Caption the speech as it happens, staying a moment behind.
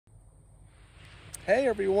Hey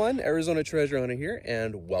everyone, Arizona Treasure Hunter here,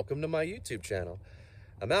 and welcome to my YouTube channel.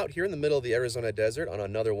 I'm out here in the middle of the Arizona desert on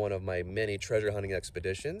another one of my many treasure hunting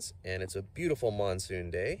expeditions, and it's a beautiful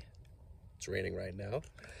monsoon day. It's raining right now.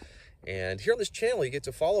 And here on this channel, you get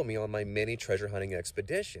to follow me on my many treasure hunting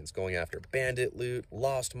expeditions, going after bandit loot,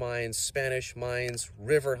 lost mines, Spanish mines,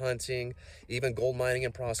 river hunting, even gold mining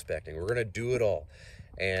and prospecting. We're gonna do it all.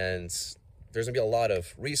 And there's gonna be a lot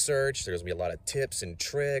of research, there's gonna be a lot of tips and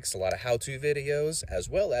tricks, a lot of how-to videos, as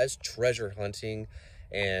well as treasure hunting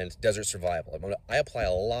and desert survival. I apply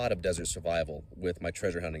a lot of desert survival with my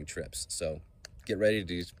treasure hunting trips. So get ready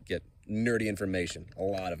to get nerdy information, a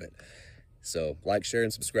lot of it. So like, share,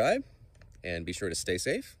 and subscribe, and be sure to stay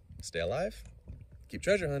safe, stay alive, keep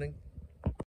treasure hunting.